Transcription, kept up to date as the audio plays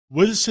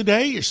With us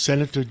today is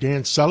Senator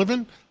Dan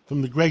Sullivan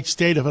from the great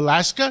state of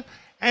Alaska,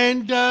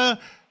 and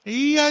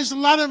he has a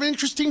lot of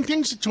interesting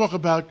things to talk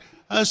about.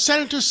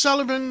 Senator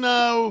Sullivan,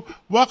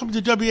 welcome to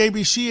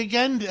WABC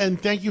again,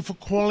 and thank you for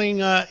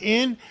calling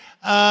in.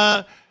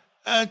 Tell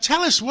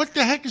us what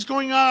the heck is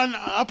going on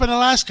up in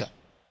Alaska.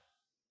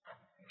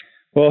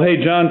 Well,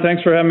 hey, John,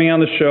 thanks for having me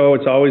on the show.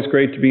 It's always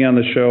great to be on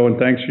the show, and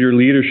thanks for your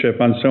leadership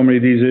on so many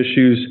of these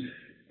issues,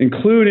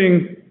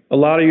 including a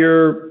lot of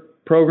your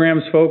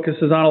program's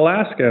focuses on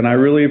Alaska, and I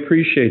really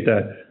appreciate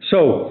that.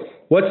 So,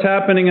 what's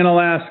happening in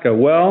Alaska?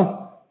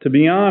 Well, to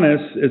be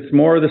honest, it's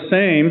more of the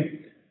same.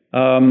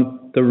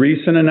 The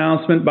recent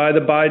announcement by the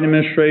Biden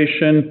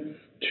administration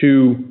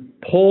to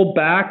pull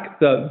back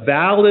the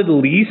valid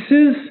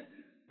leases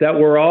that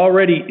were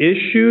already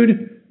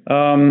issued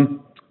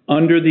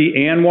under the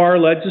ANWR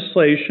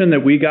legislation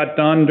that we got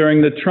done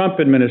during the Trump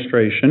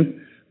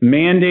administration,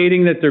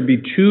 mandating that there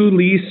be 2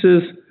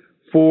 leases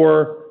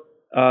for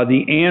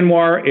the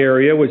ANWR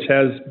area, which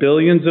has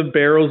billions of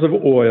barrels of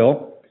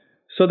oil.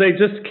 So they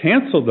just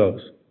canceled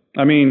those.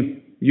 I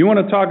mean, you want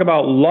to talk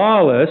about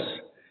lawless,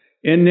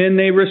 and then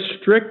they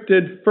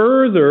restricted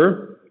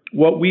further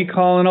what we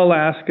call in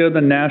Alaska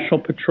the National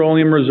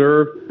Petroleum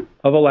Reserve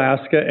of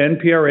Alaska,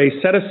 NPRA,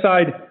 set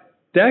aside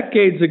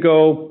decades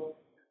ago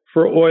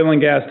for oil and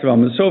gas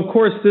development. So, of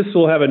course, this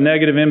will have a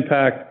negative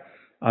impact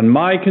on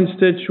my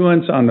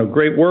constituents, on the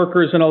great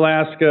workers in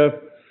Alaska.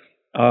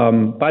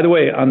 By the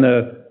way, on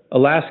the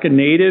Alaska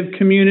Native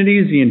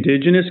communities, the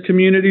indigenous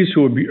communities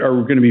who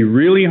are going to be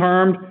really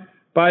harmed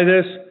by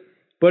this.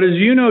 But as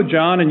you know,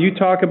 John, and you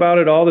talk about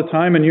it all the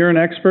time, and you're an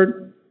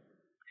expert,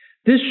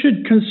 this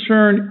should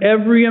concern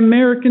every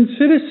American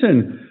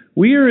citizen.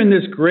 We are in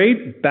this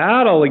great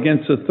battle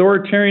against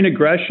authoritarian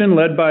aggression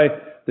led by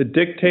the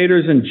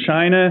dictators in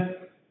China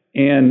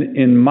and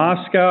in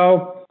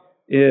Moscow.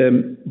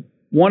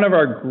 One of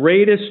our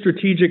greatest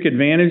strategic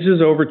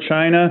advantages over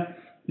China,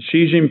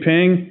 Xi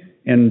Jinping,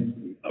 and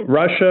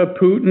Russia,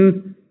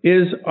 Putin,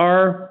 is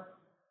our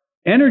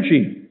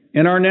energy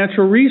and our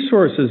natural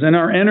resources and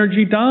our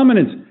energy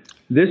dominance.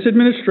 This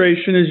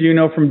administration, as you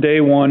know from day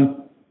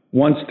one,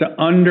 wants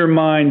to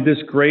undermine this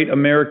great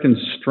American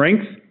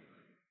strength,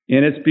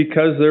 and it's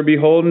because they're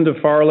beholden to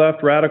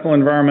far-left radical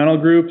environmental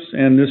groups,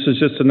 and this is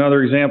just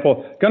another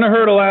example. Gonna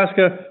hurt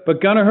Alaska,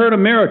 but gonna hurt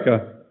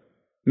America.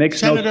 Makes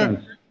Senator, no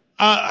sense.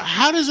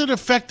 How does it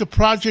affect the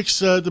projects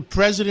the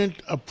president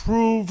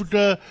approved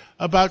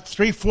about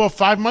 3, 4,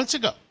 5 months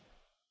ago?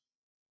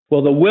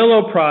 Well, the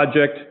Willow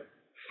Project,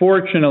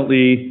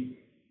 fortunately,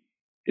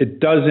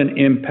 it doesn't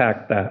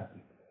impact that.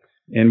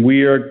 And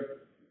we are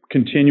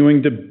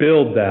continuing to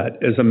build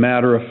that, as a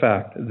matter of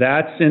fact.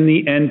 That's in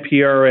the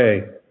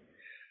NPRA.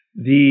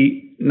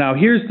 Now,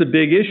 here's the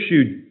big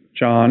issue,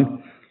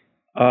 John.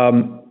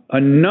 A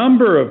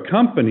number of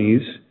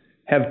companies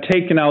have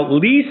taken out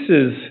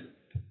leases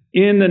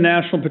in the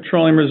National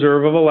Petroleum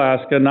Reserve of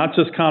Alaska, not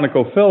just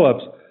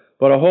ConocoPhillips,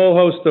 but a whole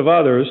host of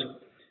others.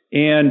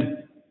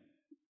 And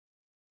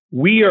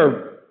we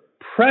are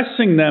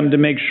pressing them to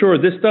make sure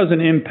this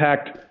doesn't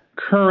impact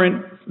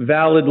current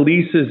valid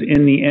leases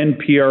in the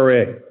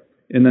NPRA,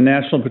 in the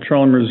National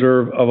Petroleum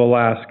Reserve of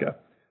Alaska.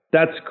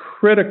 That's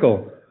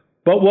critical.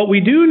 But what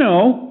we do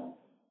know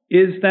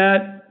is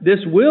that this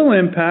will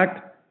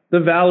impact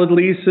the valid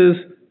leases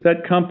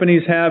that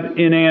companies have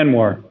in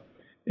ANWR.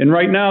 And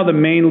right now, the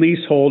main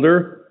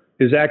leaseholder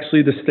is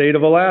actually the state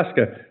of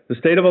Alaska. The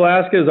state of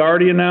Alaska has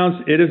already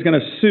announced it is going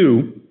to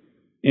sue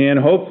and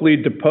hopefully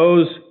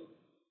depose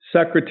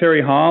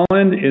Secretary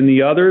Holland and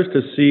the others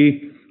to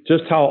see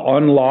just how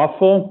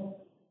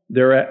unlawful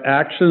their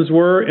actions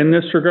were in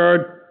this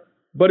regard.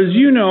 But as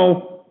you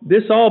know,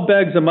 this all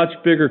begs a much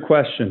bigger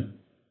question.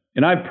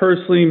 And I've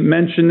personally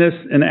mentioned this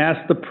and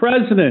asked the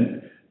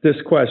president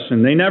this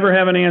question. They never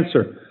have an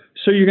answer.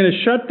 So you're going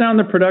to shut down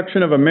the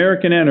production of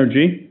American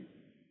energy.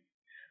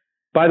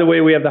 By the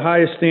way, we have the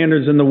highest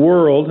standards in the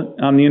world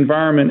on the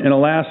environment in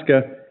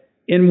Alaska.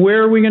 And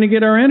where are we going to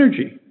get our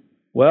energy?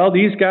 Well,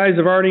 these guys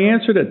have already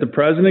answered it. The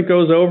president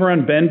goes over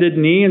on bended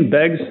knee and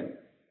begs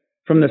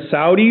from the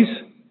Saudis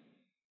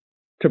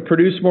to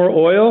produce more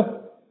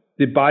oil.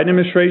 The Biden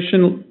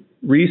administration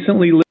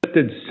recently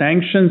lifted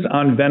sanctions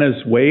on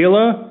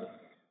Venezuela.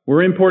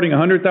 We're importing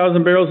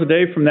 100,000 barrels a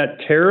day from that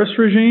terrorist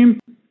regime.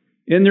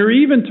 And they're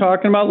even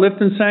talking about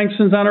lifting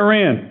sanctions on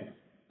Iran,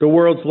 the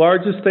world's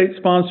largest state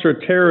sponsor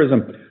of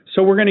terrorism.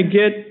 So we're going to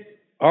get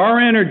our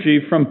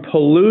energy from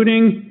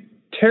polluting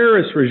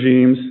terrorist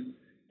regimes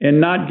and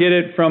not get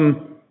it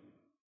from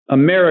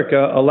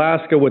America,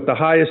 Alaska, with the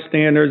highest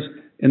standards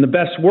and the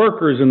best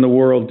workers in the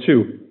world,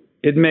 too.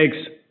 It makes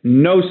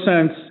no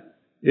sense.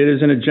 It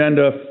is an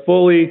agenda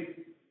fully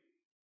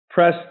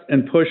pressed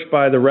and pushed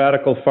by the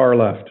radical far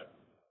left.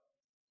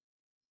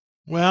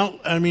 Well,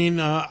 I mean,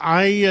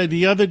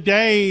 the other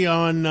day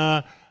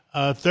on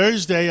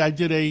Thursday, I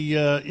did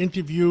a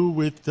interview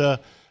with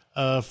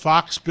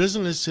Fox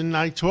Business, and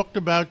I talked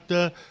about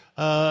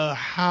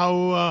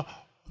how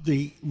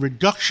the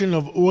reduction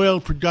of oil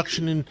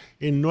production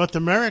in North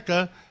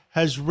America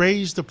has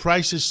raised the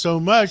prices so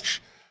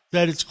much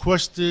that it's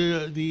cost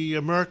the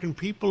American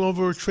people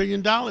over $1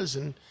 trillion.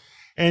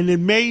 And it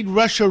made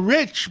Russia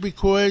rich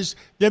because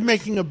they're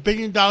making $1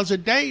 billion a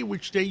day,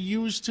 which they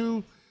use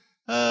to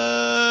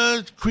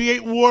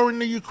create war in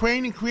the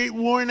Ukraine and create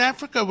war in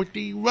Africa with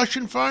the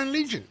Russian Foreign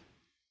Legion.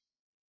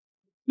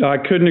 I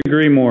couldn't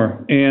agree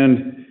more.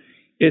 And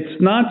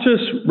it's not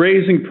just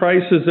raising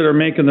prices that are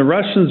making the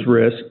Russians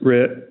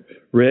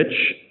rich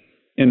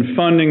and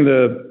funding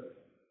the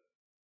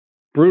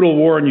brutal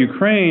war in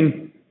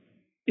Ukraine.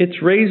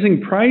 It's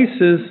raising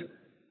prices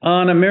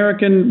on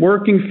American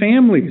working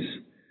families.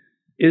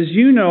 As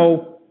you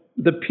know,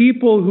 the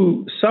people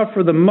who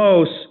suffer the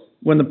most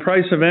when the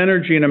price of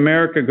energy in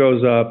America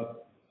goes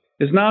up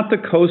is not the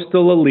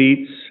coastal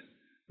elites,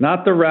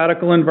 not the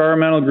radical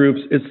environmental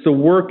groups. It's the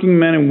working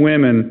men and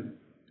women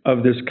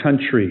of this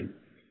country.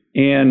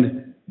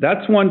 And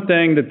that's one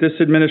thing that this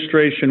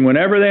administration,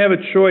 whenever they have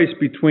a choice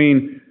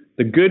between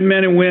the good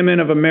men and women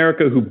of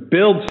America who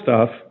build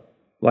stuff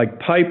like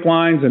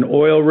pipelines and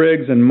oil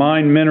rigs and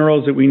mine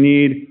minerals that we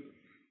need,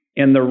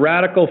 and the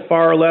radical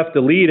far left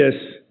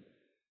elitists,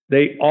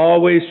 they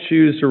always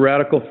choose the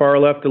radical far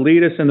left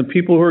elitists, and the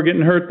people who are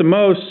getting hurt the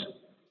most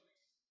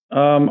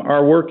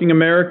are working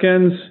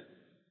Americans,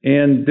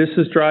 and this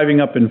is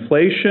driving up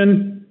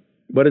inflation,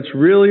 but it's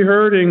really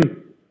hurting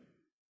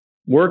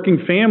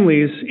working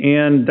families,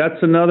 and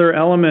that's another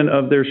element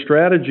of their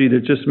strategy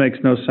that just makes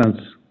no sense.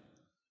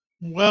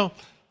 Well,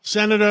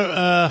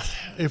 Senator,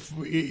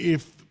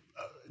 if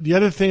the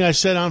other thing I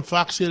said on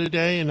Fox the other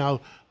day, and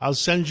I'll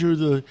send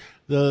you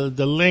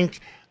the link,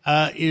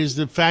 is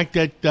the fact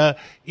that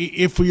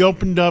if we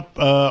opened up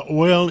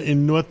oil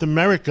in North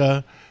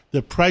America,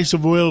 the price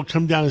of oil will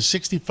come down to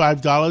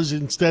 $65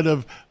 instead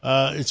of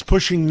it's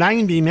pushing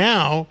 $90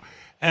 now.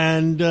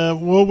 And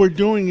what we're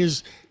doing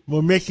is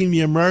we're making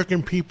the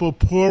American people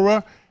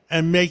poorer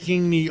and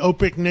making the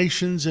OPEC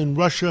nations and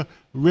Russia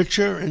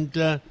richer. And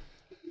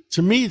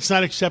to me, it's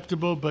not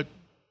acceptable, but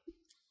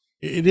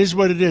it is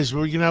what it is.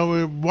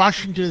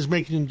 Washington is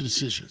making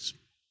decisions.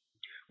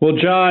 Well,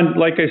 John,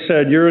 like I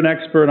said, you're an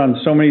expert on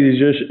so many of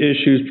these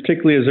issues,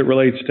 particularly as it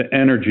relates to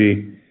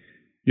energy.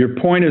 Your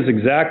point is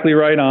exactly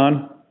right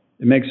on.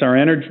 It makes our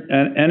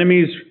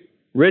enemies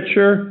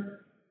richer,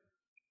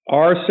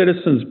 our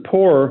citizens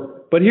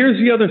poorer. But here's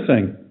the other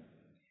thing.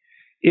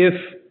 If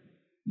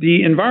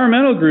the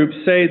environmental groups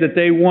say that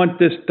they want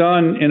this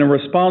done in a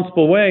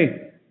responsible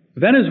way,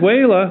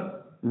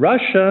 Venezuela,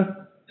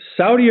 Russia,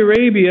 Saudi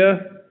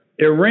Arabia,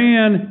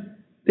 Iran,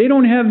 they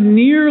don't have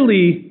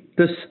nearly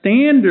the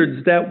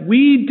standards that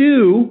we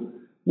do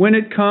when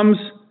it comes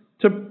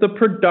to the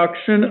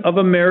production of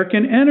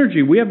American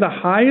energy. We have the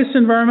highest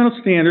environmental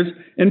standards,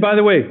 and by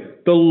the way,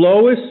 the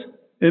lowest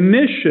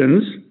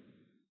emissions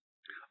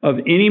of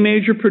any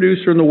major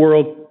producer in the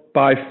world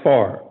by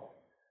far.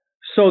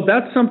 So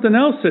that's something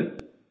else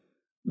that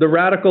the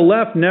radical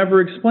left never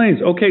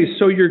explains. Okay,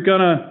 so you're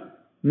going to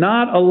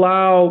not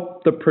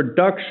allow the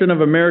production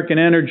of American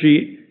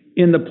energy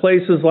in the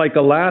places like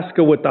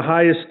Alaska with the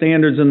highest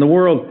standards in the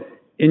world,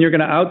 and you're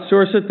going to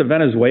outsource it to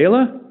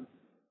Venezuela?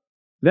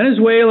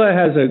 Venezuela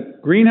has a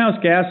greenhouse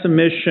gas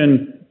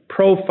emission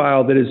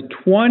profile that is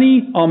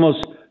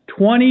almost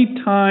 20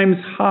 times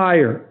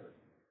higher,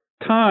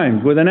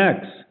 times with an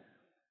X,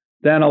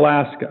 than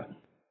Alaska.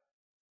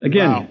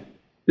 Again, wow.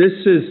 This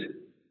is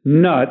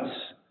nuts.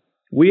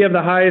 We have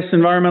the highest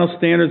environmental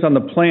standards on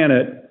the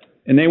planet,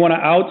 and they want to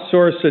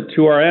outsource it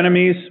to our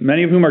enemies,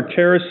 many of whom are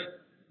terrorist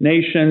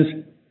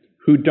nations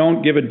who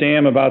don't give a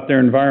damn about their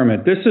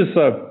environment. This is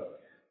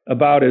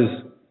about as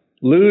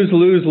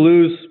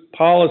lose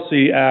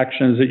policy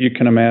actions that you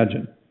can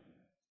imagine.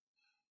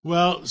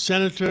 Well,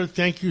 Senator,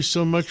 thank you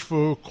so much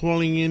for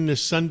calling in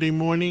this Sunday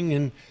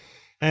morning,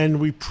 and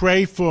we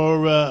pray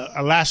for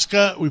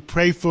Alaska, we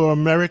pray for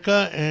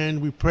America,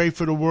 and we pray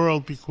for the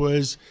world,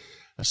 because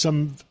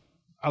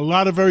a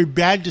lot of very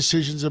bad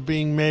decisions are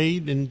being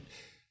made, and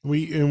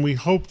we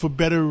hope for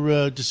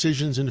better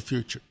decisions in the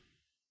future.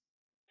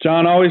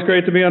 John, always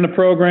great to be on the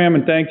program,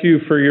 and thank you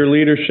for your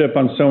leadership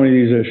on so many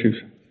of these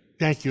issues.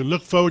 Thank you.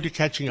 Look forward to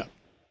catching up.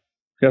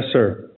 Yes, sir.